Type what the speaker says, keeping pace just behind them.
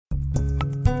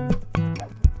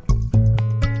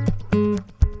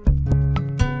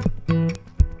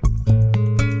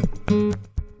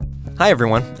Hi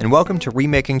everyone, and welcome to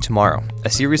Remaking Tomorrow, a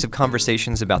series of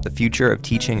conversations about the future of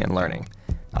teaching and learning.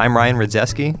 I'm Ryan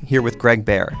Radzeski, here with Greg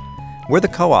Baer. We're the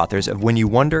co-authors of When You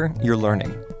Wonder, You're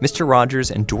Learning, Mr. Rogers'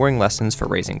 Enduring Lessons for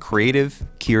Raising Creative,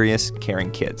 Curious,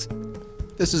 Caring Kids.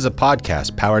 This is a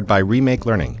podcast powered by Remake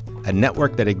Learning, a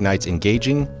network that ignites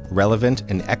engaging, relevant,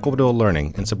 and equitable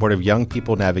learning in support of young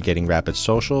people navigating rapid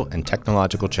social and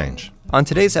technological change. On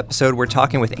today's episode, we're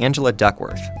talking with Angela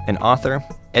Duckworth, an author,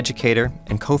 educator,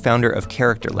 and co-founder of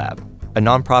Character Lab, a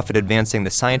nonprofit advancing the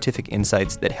scientific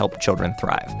insights that help children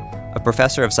thrive. A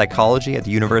professor of psychology at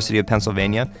the University of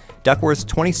Pennsylvania, Duckworth's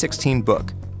 2016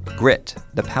 book, Grit,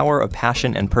 The Power of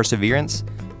Passion and Perseverance,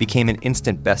 became an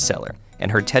instant bestseller,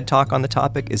 and her TED Talk on the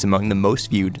topic is among the most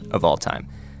viewed of all time.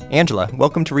 Angela,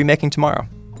 welcome to Remaking Tomorrow.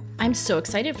 I'm so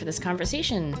excited for this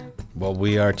conversation. Well,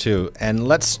 we are too. And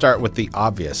let's start with the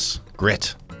obvious,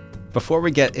 grit. Before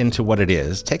we get into what it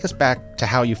is, take us back to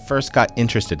how you first got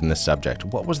interested in this subject.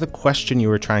 What was the question you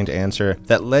were trying to answer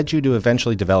that led you to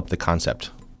eventually develop the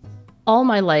concept? All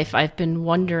my life, I've been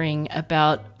wondering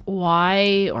about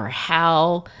why or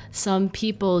how some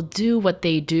people do what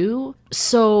they do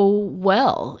so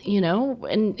well,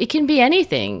 and it can be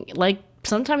anything. Like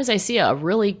sometimes I see a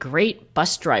really great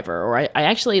bus driver, or I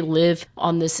actually live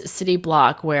on this city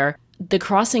block where the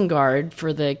crossing guard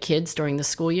for the kids during the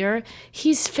school year,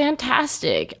 he's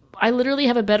fantastic. I literally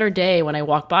have a better day when I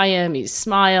walk by him. He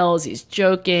smiles, he's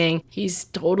joking, he's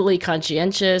totally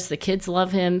conscientious, the kids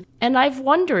love him. And I've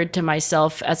wondered to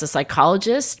myself as a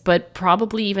psychologist, but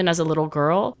probably even as a little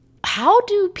girl, how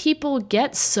do people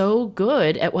get so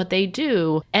good at what they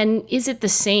do? And is it the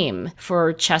same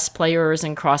for chess players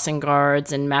and crossing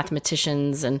guards and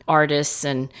mathematicians and artists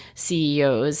and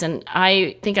CEOs? And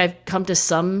I think I've come to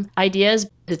some ideas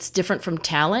that's different from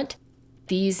talent.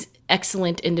 These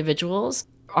excellent individuals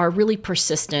are really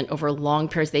persistent over long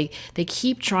periods. They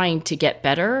keep trying to get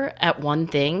better at one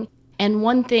thing, and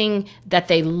one thing that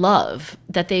they love,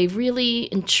 that they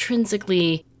really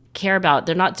intrinsically care about.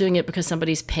 They're not doing it because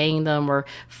somebody's paying them or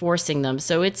forcing them.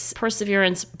 So it's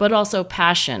perseverance, but also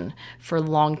passion for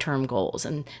long-term goals.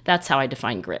 And that's how I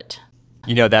define grit.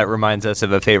 That reminds us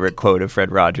of a favorite quote of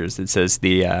Fred Rogers that says,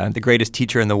 the greatest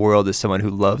teacher in the world is someone who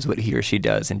loves what he or she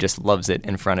does and just loves it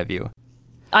in front of you.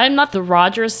 I'm not the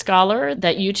Rogers scholar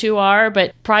that you two are,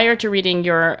 but prior to reading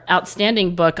your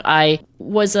outstanding book, I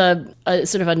was a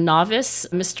sort of a novice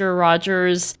Mr.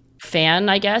 Rogers fan,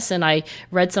 I guess, and I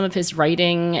read some of his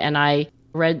writing and I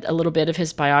read a little bit of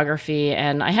his biography.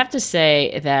 And I have to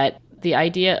say that the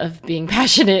idea of being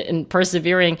passionate and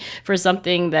persevering for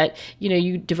something that,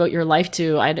 you devote your life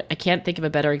to, I can't think of a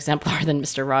better exemplar than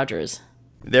Mr. Rogers.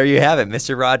 There you have it,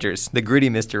 Mr. Rogers, the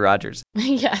gritty Mr. Rogers.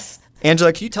 Yes.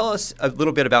 Angela, can you tell us a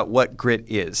little bit about what grit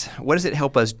is? What does it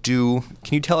help us do?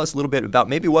 Can you tell us a little bit about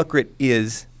maybe what grit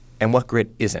is and what grit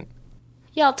isn't?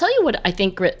 Yeah, I'll tell you what I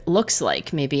think grit looks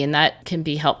like, maybe, and that can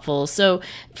be helpful. So,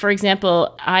 for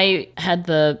example, I had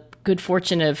the good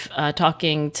fortune of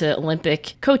talking to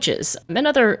Olympic coaches and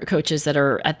other coaches that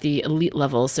are at the elite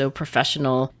level, so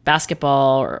professional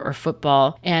basketball or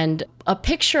football. And a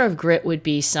picture of grit would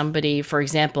be somebody, for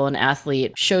example, an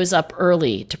athlete shows up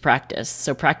early to practice.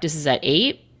 So practice is at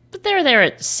 8, but they're there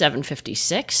at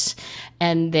 7:56,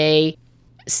 and they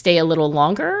stay a little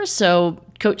longer. So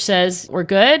coach says, we're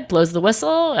good, blows the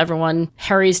whistle. Everyone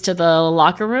hurries to the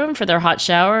locker room for their hot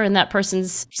shower, and that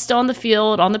person's still on the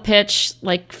field, on the pitch,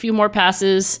 like a few more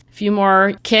passes, a few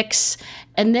more kicks.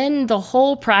 And then the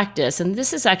whole practice, and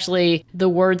this is actually the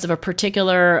words of a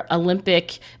particular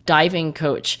Olympic diving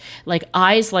coach, like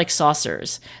eyes like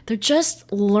saucers. They're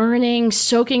just learning,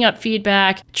 soaking up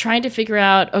feedback, trying to figure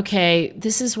out, okay,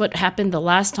 this is what happened the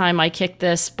last time I kicked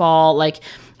this ball,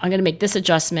 I'm going to make this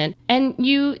adjustment. And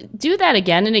you do that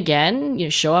again and again. You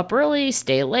show up early,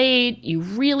 stay late. You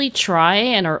really try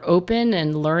and are open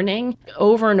and learning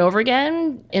over and over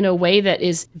again in a way that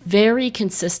is very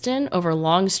consistent over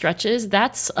long stretches.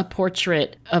 That's a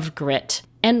portrait of grit.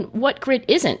 And what grit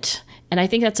isn't? And I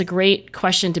think that's a great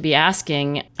question to be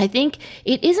asking. I think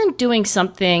it isn't doing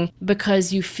something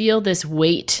because you feel this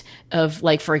weight of,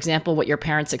 like, for example, what your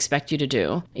parents expect you to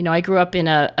do. I grew up in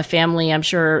a family, I'm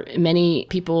sure many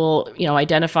people,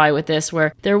 identify with this,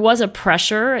 where there was a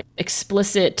pressure,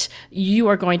 explicit, you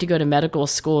are going to go to medical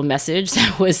school message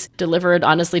that was delivered,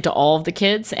 honestly, to all of the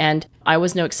kids. And I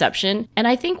was no exception. And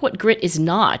I think what grit is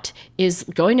not is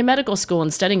going to medical school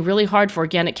and studying really hard for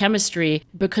organic chemistry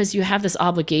because you have this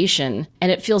obligation and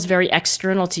it feels very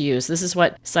external to you. So this is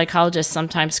what psychologists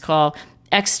sometimes call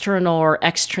external or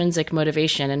extrinsic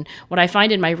motivation. And what I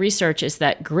find in my research is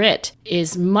that grit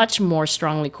is much more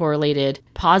strongly correlated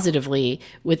positively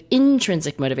with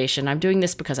intrinsic motivation. I'm doing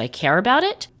this because I care about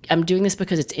it. I'm doing this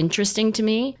because it's interesting to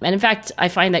me. And in fact, I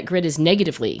find that grit is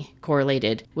negatively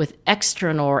correlated with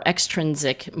external or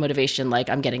extrinsic motivation, like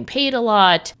I'm getting paid a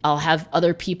lot, I'll have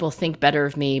other people think better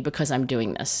of me because I'm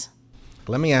doing this.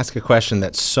 Let me ask a question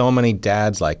that so many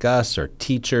dads like us or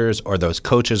teachers or those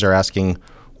coaches are asking.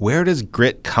 Where does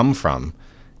grit come from?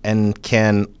 And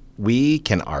can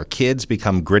our kids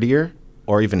become grittier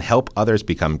or even help others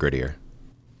become grittier?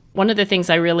 One of the things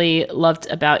I really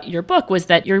loved about your book was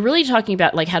that you're really talking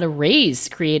about like how to raise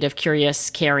creative, curious,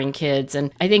 caring kids. And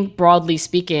I think broadly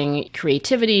speaking,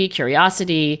 creativity,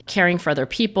 curiosity, caring for other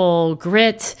people,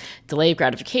 grit, delayed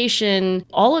gratification,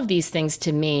 all of these things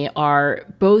to me are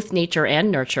both nature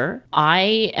and nurture.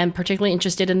 I am particularly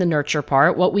interested in the nurture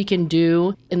part, what we can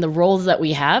do in the roles that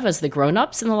we have as the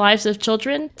grown-ups in the lives of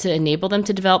children to enable them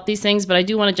to develop these things. But I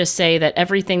do want to just say that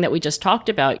everything that we just talked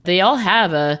about, they all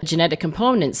have a genetic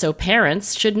component. So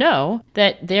parents should know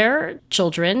that their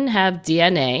children have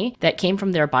DNA that came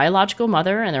from their biological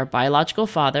mother and their biological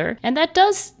father, and that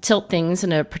does tilt things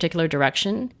in a particular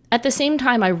direction. At the same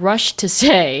time, I rush to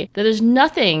say that there's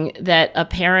nothing that a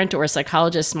parent or a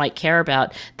psychologist might care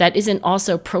about that isn't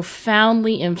also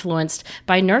profoundly influenced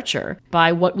by nurture,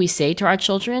 by what we say to our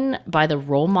children, by the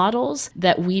role models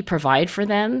that we provide for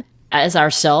them as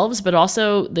ourselves, but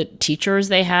also the teachers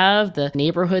they have, the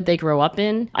neighborhood they grow up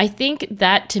in. I think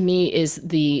that to me is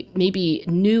the maybe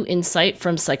new insight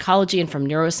from psychology and from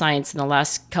neuroscience in the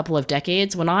last couple of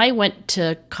decades. When I went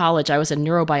to college, I was a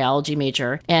neurobiology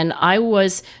major, and I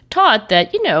was taught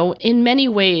that, in many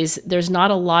ways, there's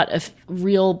not a lot of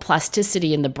real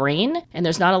plasticity in the brain, and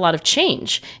there's not a lot of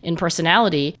change in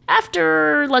personality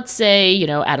after, let's say,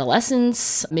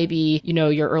 adolescence, maybe,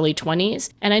 your early 20s.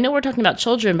 And I know we're talking about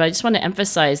children, but I just want to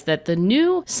emphasize that the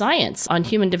new science on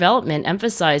human development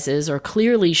emphasizes or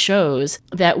clearly shows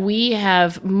that we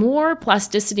have more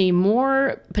plasticity,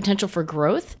 more potential for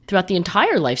growth throughout the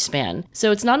entire lifespan.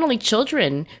 So it's not only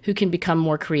children who can become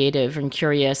more creative and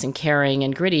curious and caring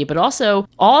and gritty, but also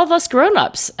all of us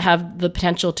grown-ups have the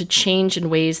potential to change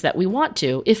in ways that we want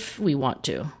to, if we want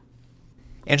to.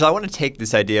 Angela, I want to take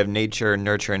this idea of nature and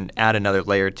nurture and add another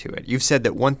layer to it. You've said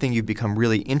that one thing you've become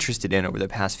really interested in over the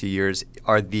past few years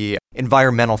are the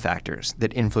environmental factors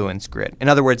that influence grit. In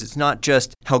other words, it's not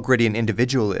just how gritty an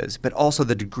individual is, but also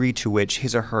the degree to which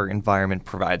his or her environment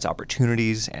provides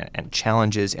opportunities and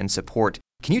challenges and support.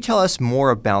 Can you tell us more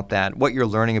about that, what you're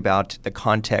learning about the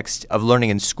context of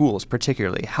learning in schools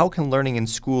particularly? How can learning in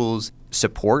schools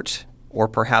support or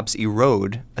perhaps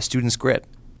erode a student's grit?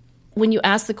 When you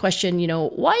ask the question,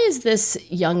 why is this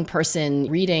young person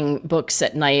reading books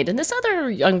at night and this other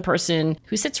young person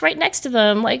who sits right next to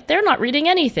them, like they're not reading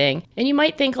anything? And you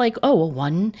might think like, oh, well,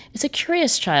 one is a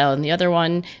curious child and the other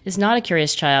one is not a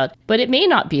curious child. But it may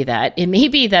not be that. It may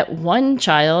be that one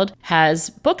child has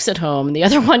books at home and the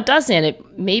other one doesn't.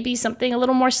 It may be something a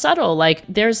little more subtle, like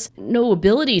there's no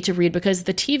ability to read because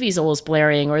the TV's always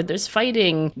blaring or there's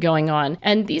fighting going on.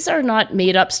 And these are not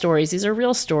made up stories. These are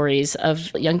real stories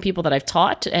of young people that I've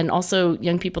taught and also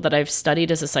young people that I've studied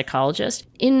as a psychologist.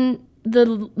 In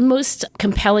the most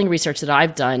compelling research that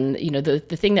I've done, the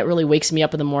thing that really wakes me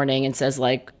up in the morning and says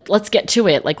like, let's get to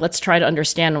it, like let's try to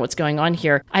understand what's going on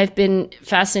here. I've been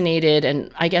fascinated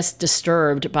and I guess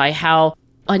disturbed by how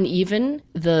uneven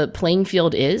the playing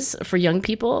field is for young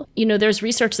people. There's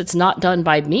research that's not done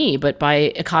by me, but by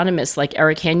economists like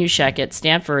Eric Hanushek at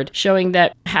Stanford, showing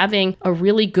that having a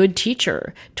really good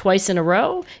teacher twice in a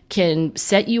row can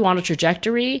set you on a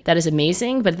trajectory that is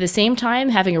amazing. But at the same time,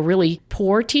 having a really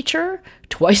poor teacher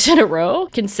twice in a row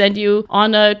can send you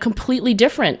on a completely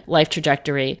different life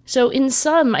trajectory. So in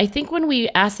sum, I think when we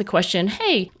ask the question,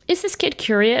 hey, is this kid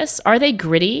curious? Are they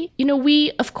gritty?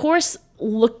 We, of course,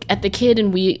 look at the kid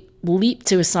and we leap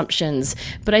to assumptions.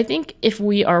 But I think if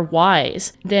we are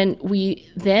wise, then we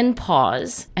then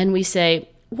pause and we say,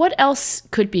 what else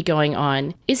could be going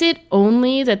on? Is it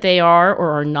only that they are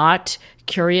or are not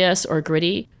curious or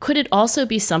gritty? Could it also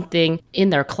be something in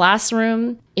their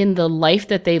classroom, in the life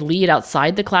that they lead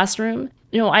outside the classroom?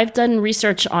 I've done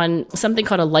research on something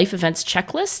called a life events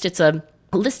checklist. It's a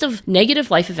list of negative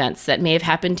life events that may have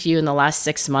happened to you in the last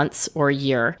 6 months or a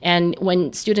year. And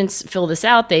when students fill this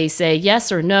out, they say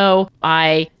yes or no.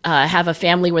 I have a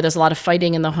family where there's a lot of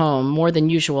fighting in the home, more than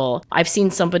usual. I've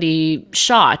seen somebody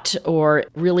shot or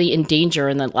really in danger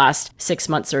in the last 6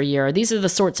 months or a year. These are the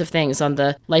sorts of things on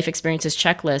the life experiences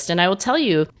checklist. And I will tell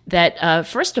you that,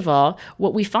 first of all,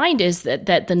 what we find is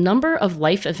that the number of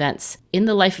life events in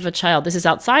the life of a child, this is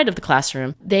outside of the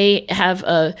classroom, they have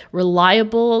a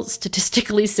reliable,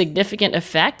 statistically significant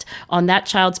effect on that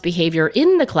child's behavior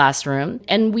in the classroom.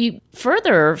 And we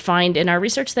further find in our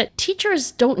research that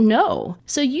teachers don't know.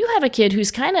 So you have a kid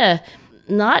who's kind of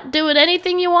not doing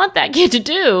anything you want that kid to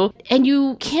do, and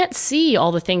you can't see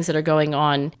all the things that are going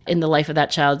on in the life of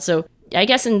that child. So I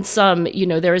guess in some,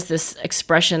 there is this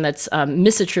expression that's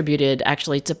misattributed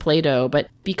actually to Plato, but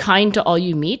be kind to all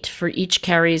you meet, for each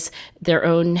carries their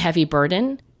own heavy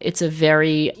burden. It's a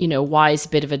very, wise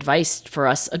bit of advice for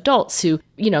us adults who,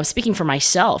 speaking for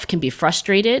myself, can be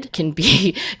frustrated, can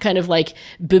be kind of like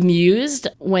bemused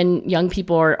when young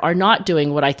people are not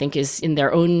doing what I think is in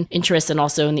their own interest and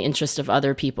also in the interest of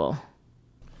other people.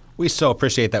 We so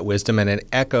appreciate that wisdom, and it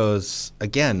echoes,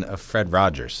 again, of Fred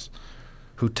Rogers,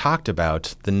 who talked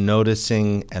about the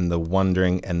noticing and the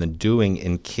wondering and the doing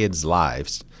in kids'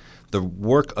 lives, the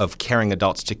work of caring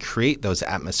adults to create those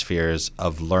atmospheres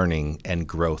of learning and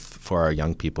growth for our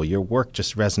young people. Your work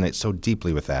just resonates so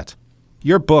deeply with that.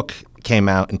 Your book came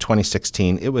out in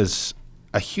 2016. It was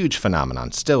a huge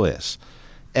phenomenon, still is.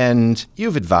 And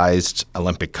you've advised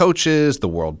Olympic coaches, the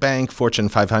World Bank, Fortune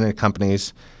 500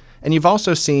 companies, and you've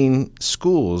also seen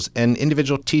schools and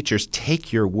individual teachers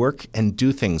take your work and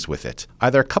do things with it.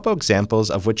 Are there a couple examples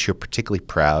of which you're particularly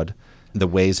proud, the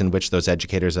ways in which those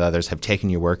educators and others have taken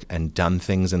your work and done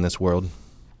things in this world?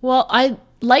 Well, I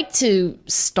like to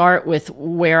start with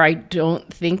where I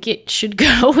don't think it should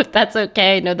go, if that's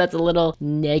okay. I know that's a little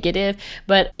negative,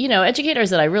 but,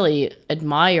 educators that I really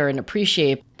admire and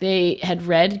appreciate, they had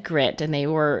read Grit and they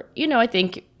were, I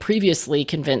think previously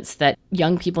convinced that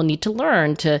young people need to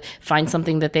learn to find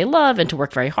something that they love and to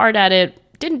work very hard at it.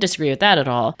 Didn't disagree with that at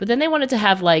all. But then they wanted to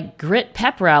have like Grit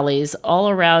pep rallies all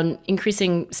around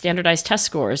increasing standardized test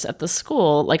scores at the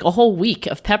school, like a whole week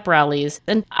of pep rallies.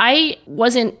 And I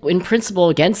wasn't in principle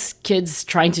against kids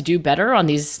trying to do better on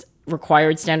these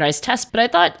required standardized tests, but I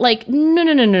thought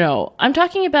no. I'm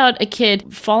talking about a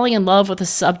kid falling in love with a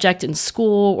subject in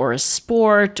school or a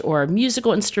sport or a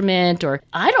musical instrument or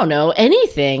I don't know,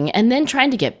 anything, and then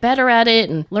trying to get better at it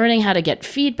and learning how to get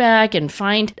feedback and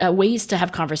find ways to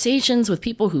have conversations with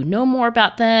people who know more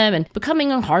about them and becoming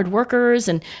hard workers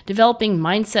and developing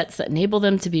mindsets that enable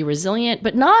them to be resilient,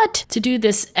 but not to do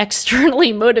this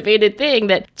externally motivated thing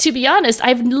that, to be honest,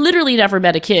 I've literally never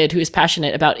met a kid who is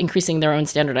passionate about increasing their own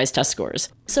standardized test scores.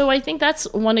 So I think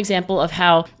that's one example of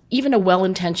how even a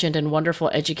well-intentioned and wonderful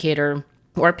educator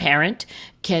or parent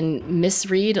can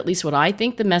misread at least what I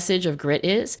think the message of Grit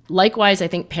is. Likewise, I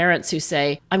think parents who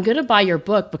say, I'm going to buy your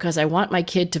book because I want my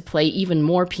kid to play even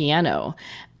more piano.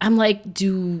 I'm like,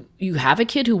 do you have a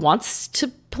kid who wants to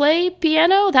play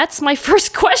piano? That's my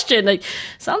first question. Like,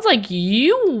 sounds like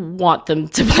you want them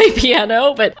to play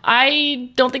piano, but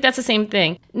I don't think that's the same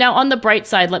thing. Now, on the bright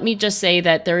side, let me just say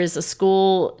that there is a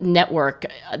school network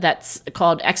that's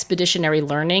called Expeditionary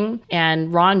Learning,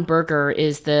 and Ron Berger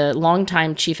is the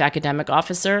longtime chief academic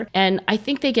officer, and I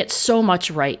think they get so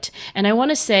much right. And I want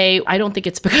to say, I don't think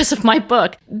it's because of my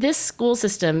book. This school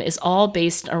system is all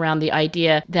based around the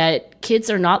idea that kids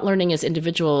are not learning as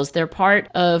individuals. They're part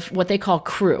of what they call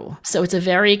crew. So it's a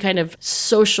very kind of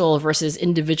social versus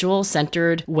individual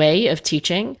centered way of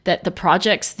teaching, that the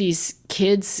projects these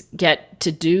kids get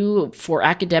to do for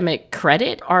academic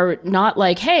credit are not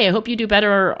like, hey, I hope you do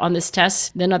better on this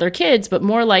test than other kids, but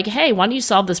more like, hey, why don't you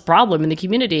solve this problem in the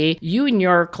community? You and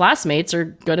your classmates are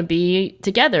going to be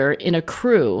together in a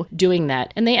crew doing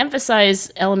that. And they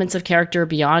emphasize elements of character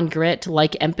beyond grit,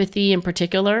 like empathy in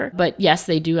particular. But yes,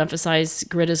 they do emphasize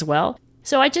grit as well.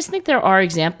 So I just think there are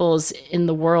examples in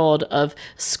the world of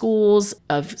schools,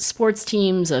 of sports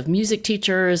teams, of music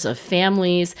teachers, of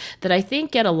families that I think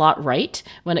get a lot right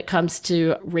when it comes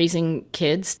to raising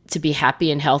kids to be happy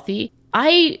and healthy.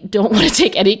 I don't want to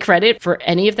take any credit for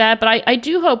any of that, but I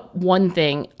do hope one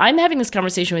thing. I'm having this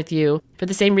conversation with you for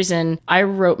the same reason I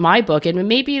wrote my book, and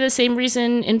maybe the same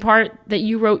reason in part that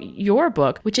you wrote your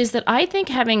book, which is that I think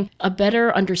having a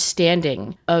better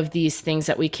understanding of these things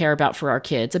that we care about for our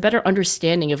kids, a better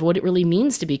understanding of what it really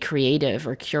means to be creative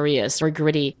or curious or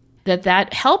gritty,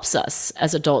 that helps us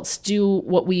as adults do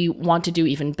what we want to do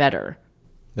even better.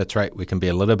 That's right. We can be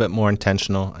a little bit more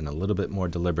intentional and a little bit more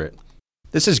deliberate.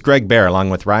 This is Greg Baer along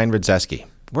with Ryan Rudzeski.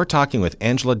 We're talking with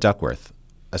Angela Duckworth,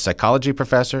 a psychology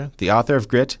professor, the author of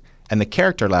Grit, and the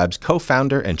Character Lab's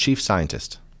co-founder and chief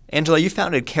scientist. Angela, you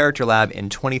founded Character Lab in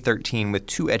 2013 with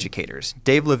two educators,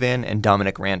 Dave Levin and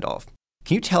Dominic Randolph.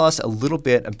 Can you tell us a little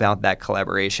bit about that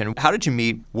collaboration? How did you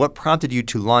meet? What prompted you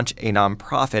to launch a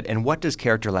nonprofit? And what does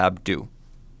Character Lab do?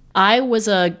 I was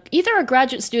either a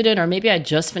graduate student or maybe I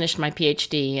just finished my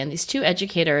PhD, and these two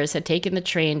educators had taken the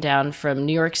train down from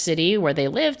New York City, where they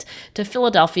lived, to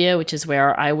Philadelphia, which is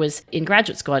where I was in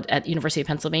graduate school at University of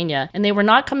Pennsylvania. And they were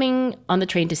not coming on the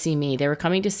train to see me. They were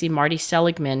coming to see Marty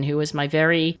Seligman, who was my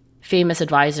very famous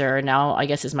advisor, now I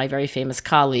guess is my very famous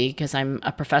colleague, because I'm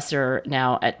a professor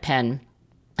now at Penn.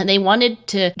 And they wanted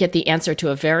to get the answer to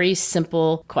a very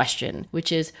simple question,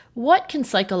 which is, what can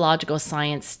psychological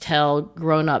science tell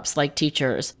grown-ups like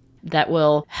teachers that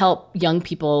will help young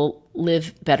people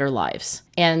live better lives?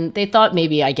 And they thought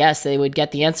maybe, I guess, they would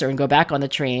get the answer and go back on the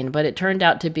train, but it turned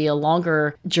out to be a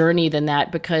longer journey than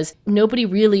that because nobody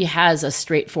really has a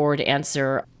straightforward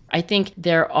answer. I think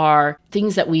there are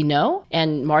things that we know,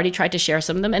 and Marty tried to share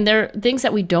some of them, and there are things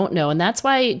that we don't know. And that's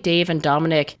why Dave and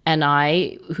Dominic and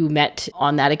I, who met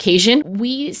on that occasion,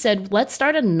 we said, let's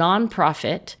start a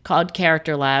nonprofit called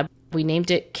Character Lab. We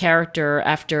named it Character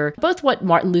after both what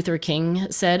Martin Luther King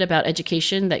said about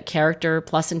education, that character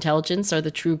plus intelligence are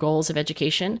the true goals of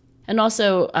education. And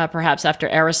also perhaps after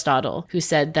Aristotle, who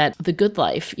said that the good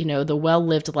life, the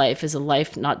well-lived life is a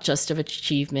life not just of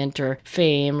achievement or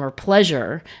fame or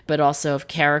pleasure, but also of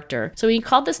character. So we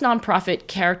called this nonprofit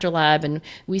Character Lab, and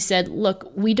we said,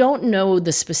 look, we don't know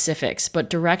the specifics, but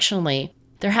directionally,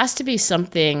 there has to be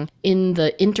something in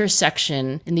the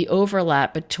intersection, in the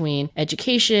overlap between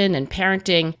education and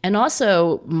parenting, and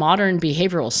also modern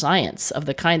behavioral science of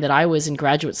the kind that I was in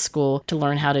graduate school to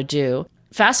learn how to do.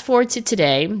 Fast forward to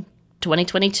today,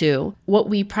 2022, what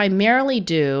we primarily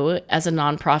do as a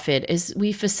nonprofit is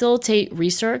we facilitate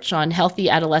research on healthy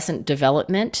adolescent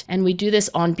development, and we do this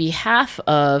on behalf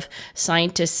of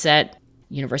scientists at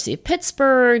University of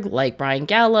Pittsburgh, like Brian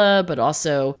Galla, but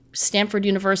also Stanford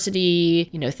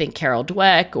University, think Carol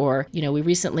Dweck, or, we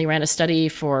recently ran a study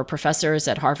for professors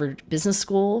at Harvard Business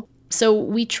School. So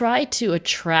we try to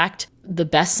attract the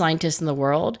best scientists in the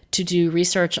world to do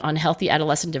research on healthy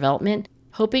adolescent development,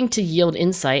 hoping to yield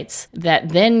insights that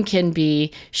then can be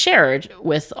shared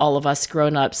with all of us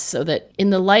grown-ups so that in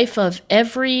the life of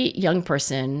every young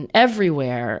person,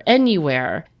 everywhere,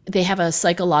 anywhere, they have a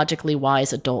psychologically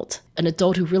wise adult, an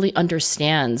adult who really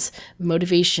understands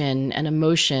motivation and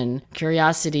emotion,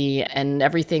 curiosity, and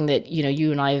everything that,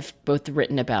 you and I have both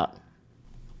written about.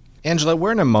 Angela,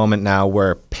 we're in a moment now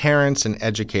where parents and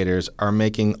educators are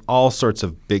making all sorts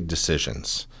of big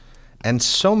decisions. And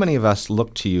so many of us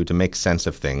look to you to make sense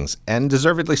of things, and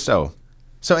deservedly so.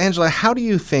 So, Angela, how do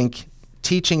you think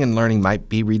teaching and learning might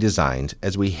be redesigned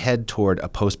as we head toward a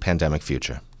post-pandemic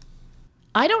future?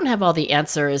 I don't have all the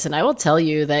answers, and I will tell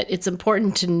you that it's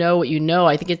important to know what you know.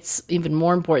 I think it's even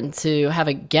more important to have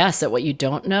a guess at what you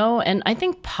don't know. And I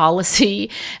think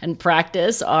policy and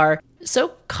practice are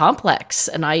so complex,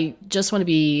 and I just want to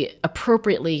be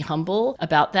appropriately humble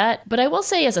about that. But I will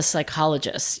say, as a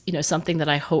psychologist, something that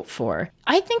I hope for.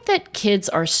 I think that kids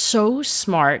are so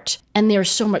smart, and they're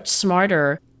so much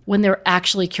smarter when they're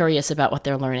actually curious about what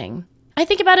they're learning. I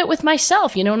think about it with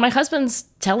myself, when my husband's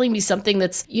telling me something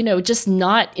that's, just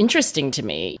not interesting to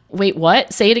me. Wait,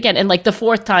 what? Say it again. And like the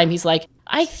fourth time, he's like,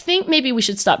 I think maybe we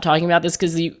should stop talking about this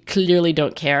because you clearly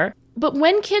don't care. But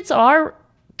when kids are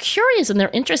curious and they're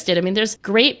interested, there's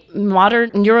great modern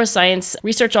neuroscience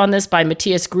research on this by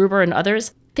Matthias Gruber and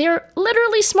others. They're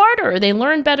literally smarter. They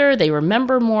learn better. They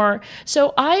remember more.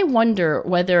 So I wonder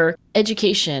whether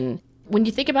education, when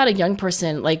you think about a young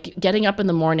person, like getting up in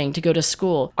the morning to go to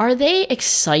school, are they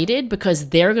excited because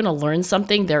they're going to learn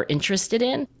something they're interested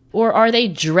in? Or are they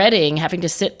dreading having to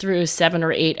sit through 7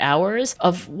 or 8 hours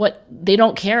of what they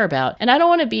don't care about? And I don't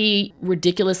want to be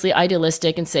ridiculously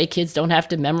idealistic and say kids don't have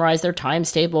to memorize their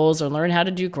times tables or learn how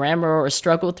to do grammar or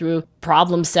struggle through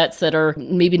problem sets that are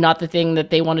maybe not the thing that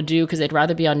they want to do because they'd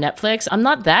rather be on Netflix. I'm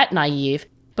not that naive,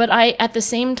 but I at the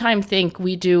same time think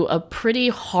we do a pretty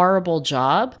horrible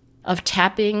job of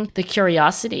tapping the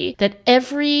curiosity that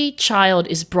every child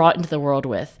is brought into the world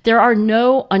with. There are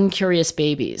no uncurious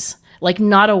babies, like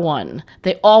not a one.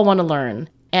 They all want to learn,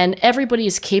 and everybody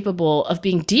is capable of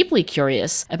being deeply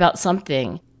curious about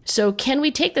something. So can we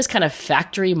take this kind of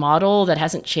factory model that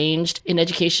hasn't changed in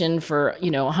education for,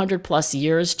 100 plus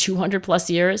years, 200 plus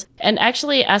years, and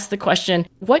actually ask the question,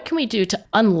 what can we do to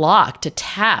unlock, to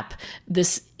tap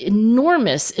this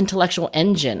enormous intellectual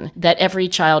engine that every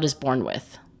child is born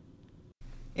with?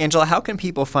 Angela, how can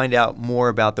people find out more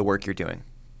about the work you're doing?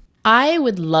 I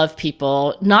would love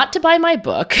people not to buy my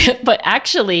book, but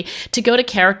actually to go to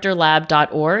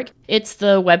characterlab.org. It's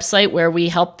the website where we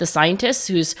help the scientists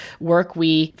whose work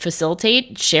we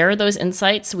facilitate share those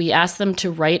insights. We ask them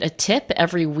to write a tip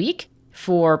every week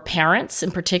for parents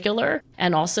in particular,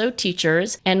 and also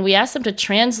teachers. And we ask them to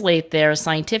translate their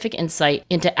scientific insight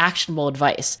into actionable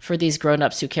advice for these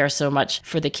grown-ups who care so much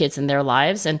for the kids in their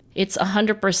lives. And it's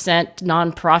 100%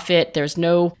 nonprofit. There's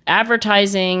no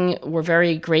advertising. We're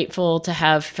very grateful to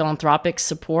have philanthropic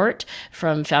support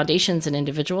from foundations and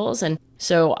individuals. And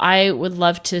so I would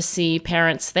love to see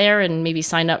parents there and maybe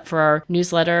sign up for our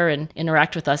newsletter and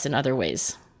interact with us in other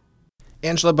ways.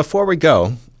 Angela, before we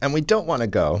go, and we don't want to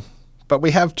go, but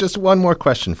we have just one more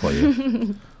question for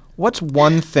you. What's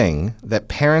one thing that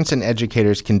parents and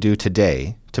educators can do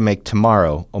today to make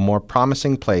tomorrow a more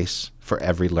promising place for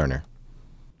every learner?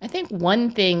 I think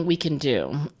one thing we can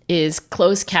do is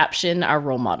closed caption our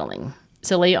role modeling.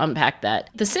 So let me unpack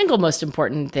that. The single most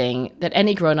important thing that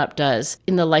any grown-up does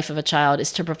in the life of a child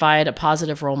is to provide a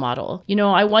positive role model.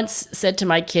 I once said to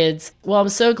my kids, well, I'm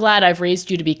so glad I've raised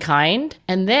you to be kind.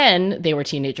 And then they were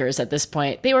teenagers at this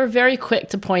point. They were very quick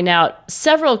to point out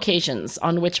several occasions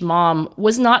on which mom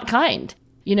was not kind.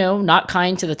 Not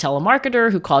kind to the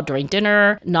telemarketer who called during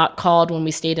dinner, not called when we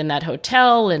stayed in that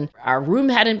hotel and our room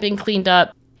hadn't been cleaned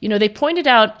up. They pointed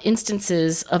out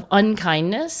instances of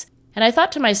unkindness. And I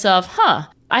thought to myself,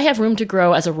 I have room to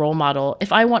grow as a role model.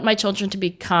 If I want my children to be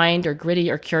kind or gritty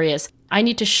or curious, I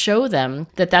need to show them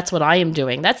that that's what I am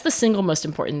doing. That's the single most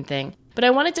important thing. But I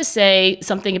wanted to say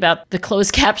something about the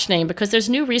closed captioning because there's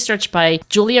new research by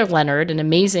Julia Leonard, an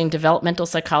amazing developmental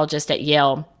psychologist at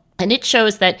Yale. And it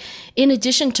shows that in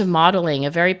addition to modeling,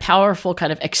 a very powerful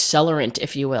kind of accelerant,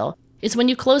 if you will, is when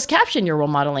you close caption your role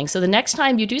modeling. So the next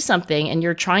time you do something and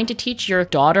you're trying to teach your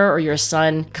daughter or your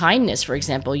son kindness, for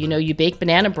example, you bake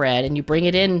banana bread and you bring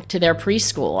it in to their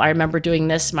preschool. I remember doing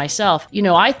this myself.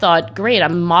 I thought, great,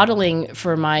 I'm modeling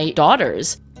for my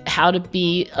daughters how to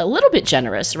be a little bit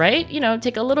generous, right?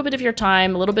 Take a little bit of your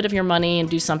time, a little bit of your money and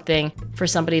do something for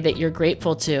somebody that you're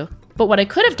grateful to. But what I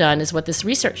could have done is what this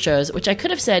research shows, which I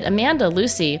could have said, Amanda,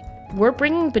 Lucy, we're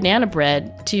bringing banana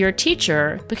bread to your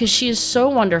teacher because she is so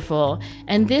wonderful,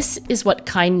 and this is what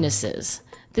kindness is.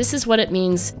 This is what it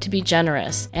means to be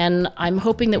generous, and I'm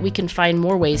hoping that we can find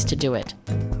more ways to do it.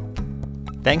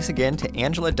 Thanks again to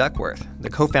Angela Duckworth, the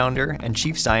co-founder and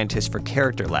chief scientist for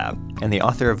Character Lab and the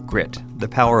author of Grit, The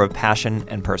Power of Passion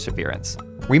and Perseverance.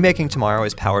 Remaking Tomorrow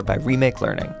is powered by Remake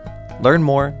Learning. Learn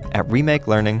more at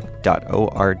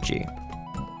remakelearning.org.